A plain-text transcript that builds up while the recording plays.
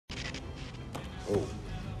Oh.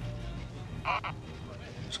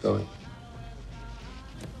 Scully.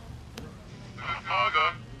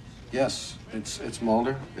 Mulder? Yes, it's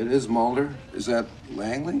Mulder. It is Mulder. Is that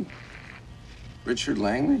Langley? Richard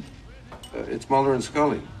Langley? It's Mulder and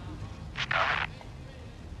Scully.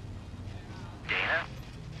 Dana?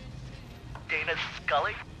 Dana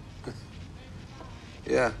Scully?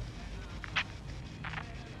 Yeah.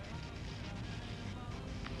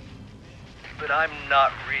 But I'm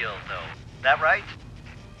not real, though. That right?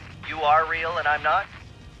 You are real and I'm not?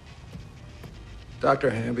 Dr.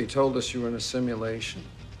 Hamby told us you were in a simulation.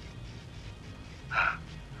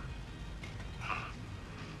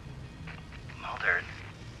 Mulder,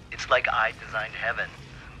 it's like I designed heaven.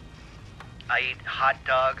 I eat hot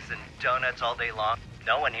dogs and donuts all day long.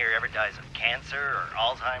 No one here ever dies of cancer or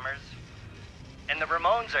Alzheimer's. And the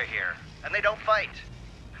Ramones are here, and they don't fight.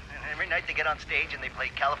 And every night they get on stage and they play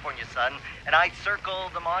California Sun, and I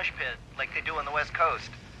circle the mosh pit like they do on the West Coast.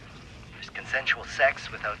 There's consensual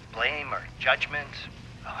sex without blame or judgment.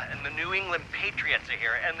 Oh, and the New England Patriots are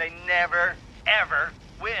here, and they never, ever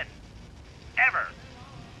win. Ever.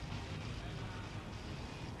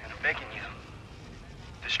 And I'm begging you,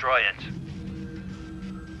 destroy it.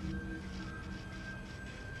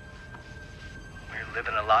 We're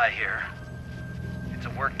living a lie here. It's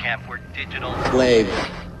a work camp where digital slaves.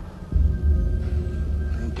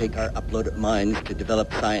 You take our uploaded minds to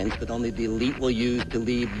develop science that only the elite will use to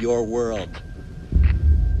leave your world.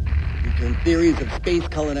 We turn theories of space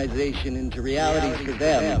colonization into realities for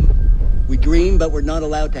them. We dream, but we're not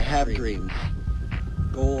allowed to have dreams.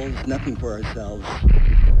 Goals, nothing for ourselves.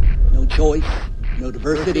 No choice, no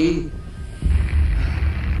diversity.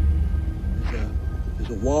 There's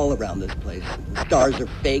a wall around this place. The stars are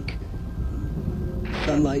fake.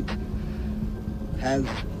 Sunlight has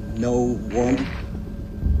no warmth.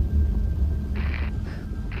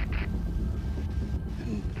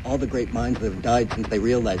 And all the great minds that have died since they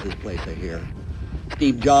realized this place are here.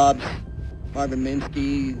 Steve Jobs, Marvin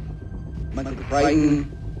Minsky, Michael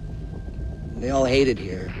Crichton, they all hate it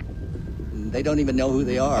here. And they don't even know who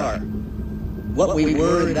they are. What we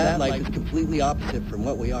were in that life is completely opposite from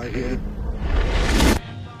what we are here.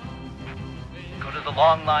 Go to the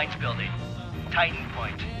Long Lines building. Titan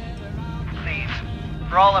Point. Please,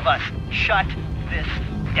 for all of us, shut this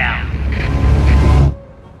down.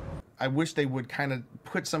 I wish they would kind of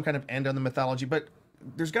put some kind of end on the mythology, but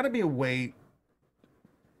there's got to be a way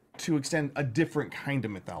to extend a different kind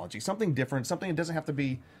of mythology, something different, something that doesn't have to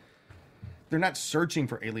be. They're not searching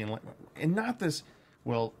for alien life, and not this.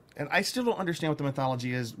 Well, and I still don't understand what the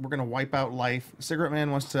mythology is. We're going to wipe out life. Cigarette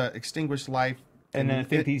Man wants to extinguish life. And then I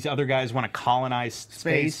think these other guys want to colonize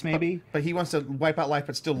space maybe. But he wants to wipe out life,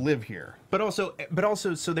 but still live here. But also,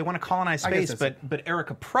 so they want to colonize space. But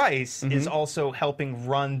Erica Price is also helping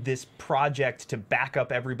run this project to back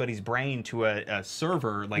up everybody's brain to a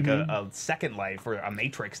server, like a Second Life or a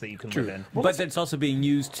Matrix that you can live in. But that's also being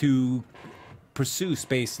used to pursue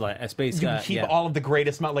space. You can keep all of the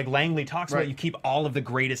greatest, like Langley talks about. You keep all of the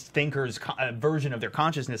greatest thinkers' version of their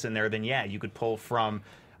consciousness in there. Then you could pull from.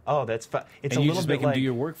 Oh, that's fun. It's and a you little just bit make him do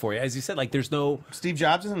your work for you. As you said, like there's no... Steve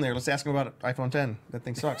Jobs is in there. Let's ask him about iPhone 10. That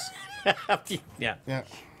thing sucks. Yeah. Yeah.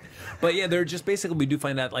 But yeah, they're just basically, we do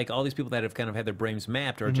find out like all these people that have kind of had their brains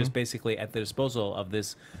mapped are just basically at the disposal of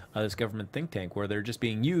this government think tank where they're just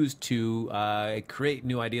being used to create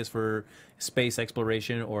new ideas for space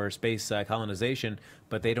exploration or space colonization,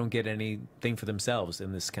 but they don't get anything for themselves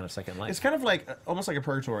in this kind of second life. It's kind of like, almost like a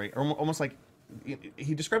purgatory, or almost like,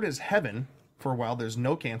 he described it as heaven. For a while, there's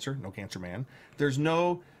no cancer man. There's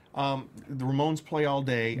no, the Ramones play all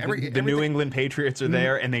day. The New England Patriots are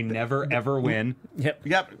there, and they never, ever win.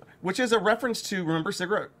 Yep. Which is a reference to, remember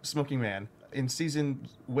Cigarette Smoking Man? In season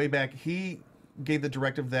way back, he gave the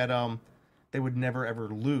directive that they would never, ever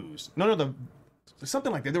lose.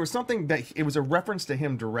 Something like that. There was something that, it was a reference to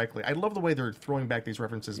him directly. I love the way they're throwing back these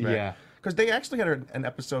references back. Yeah. Because they actually had an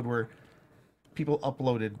episode where people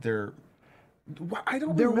uploaded their... I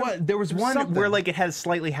don't remember. There was one something. Where like it had a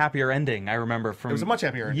slightly happier ending. I remember from. It was a much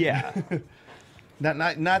happier ending. Yeah.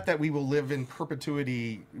 not that we will live in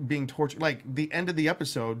perpetuity being tortured. Like the end of the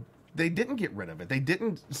episode, they didn't get rid of it. They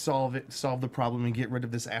didn't solve the problem and get rid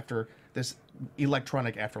of this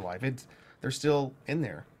electronic afterlife. They're still in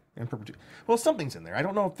there in perpetuity. Well, something's in there. I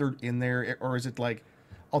don't know if they're in there or is it like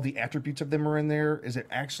all the attributes of them are in there? Is it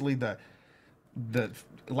actually the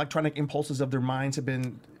electronic impulses of their minds have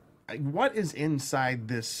been? What is inside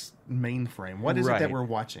this mainframe? What is it that we're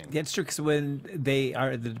watching? Yeah, it's true, because when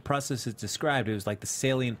the process is described, it was like the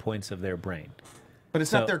salient points of their brain. But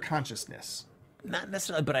it's not their consciousness. Not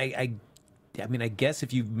necessarily, but I I mean, I guess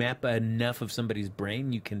if you map enough of somebody's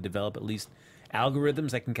brain, you can develop at least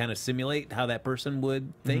algorithms that can kind of simulate how that person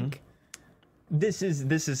would think. This is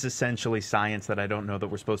essentially science that I don't know that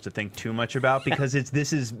we're supposed to think too much about because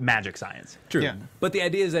this is magic science. True. Yeah. But the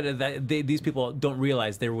idea is that these people don't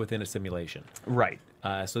realize they're within a simulation. Right.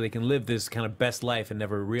 So they can live this kind of best life and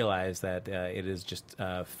never realize that it is just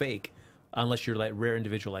fake, unless you're like a rare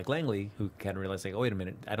individual like Langley, who kind of realize, like, oh, wait a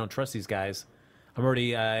minute, I don't trust these guys. I'm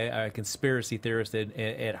already a conspiracy theorist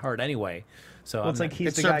at heart anyway. So Well, it's like he's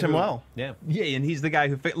It the guy served him who, well. yeah. Yeah, and he's the guy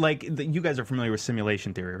who you guys are familiar with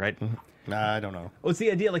simulation theory, right? I don't know. Well, it's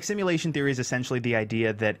the idea, like simulation theory is essentially the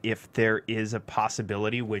idea that if there is a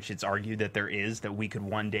possibility, which it's argued that there is, that we could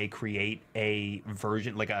one day create a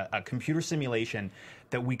version, like a computer simulation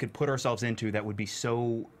that we could put ourselves into that would be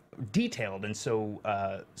so detailed and so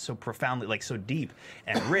profoundly, like so deep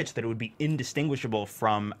and rich that it would be indistinguishable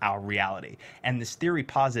from our reality. And this theory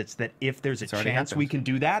posits that if there's a chance we can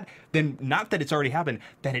do that, then not that it's already happened,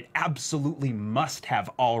 that it absolutely must have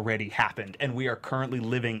already happened, and we are currently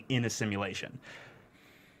living in a simulation.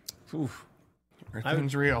 Oof.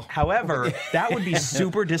 Everything's real. However, that would be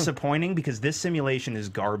super disappointing because this simulation is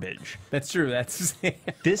garbage. That's true. That's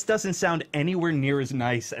This doesn't sound anywhere near as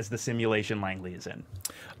nice as the simulation Langley is in.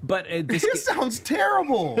 But this It sounds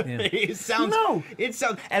terrible. It sounds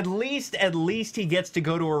at least he gets to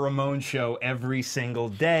go to a Ramones show every single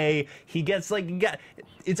day. He gets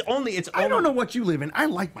I don't know what you live in. I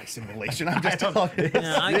like my simulation. I'm just telling you.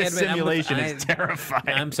 This simulation is terrifying.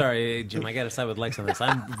 I'm sorry, Jim. I got to side with Lex on this.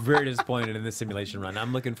 I'm very disappointed in this simulation run.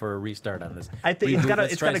 I'm looking for a restart on this. I think it's got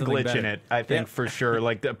a try something glitch in better. it. I think for sure,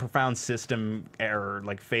 like the profound system error,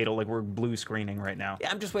 like fatal. Like we're blue screening right now. Yeah,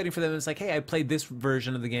 I'm just waiting for them. It's like, hey, I played this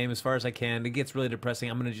version of the game as far as I can. It gets really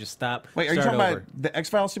depressing. I'm going to just stop. Wait, are you start talking over. about the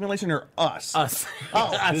X-Files simulation or us? Us?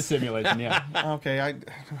 Oh, this simulation, yeah. Okay,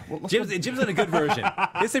 Jim's in a good version.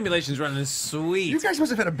 This simulation's running sweet. you guys must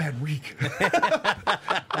have had a bad week.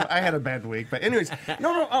 I had a bad week, but anyways,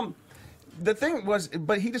 no. The thing was,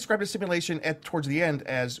 but he described a simulation towards the end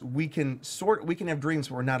as we can have dreams,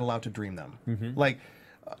 but we're not allowed to dream them. Like,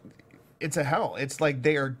 it's a hell. It's like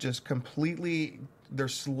they are just completely. They're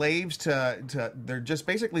slaves to. They're just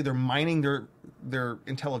basically they're mining their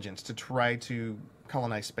intelligence to try to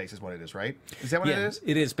colonize space is what it is, right? Is that what it is?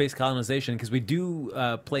 It is space colonization because we do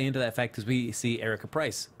play into that fact because we see Erica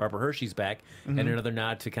Price, Barbara Hershey's back, and another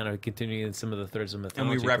nod to kind of continuing some of the threads of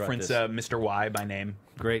mythology. And we reference Mr. Y by name.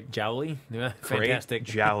 Great Jowly, yeah, fantastic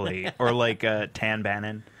Great Jowly, or like Tan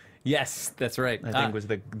Bannon. Yes, that's right. I think was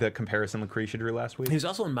the comparison Lucretia drew last week. He was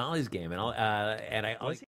also in Molly's Game, and I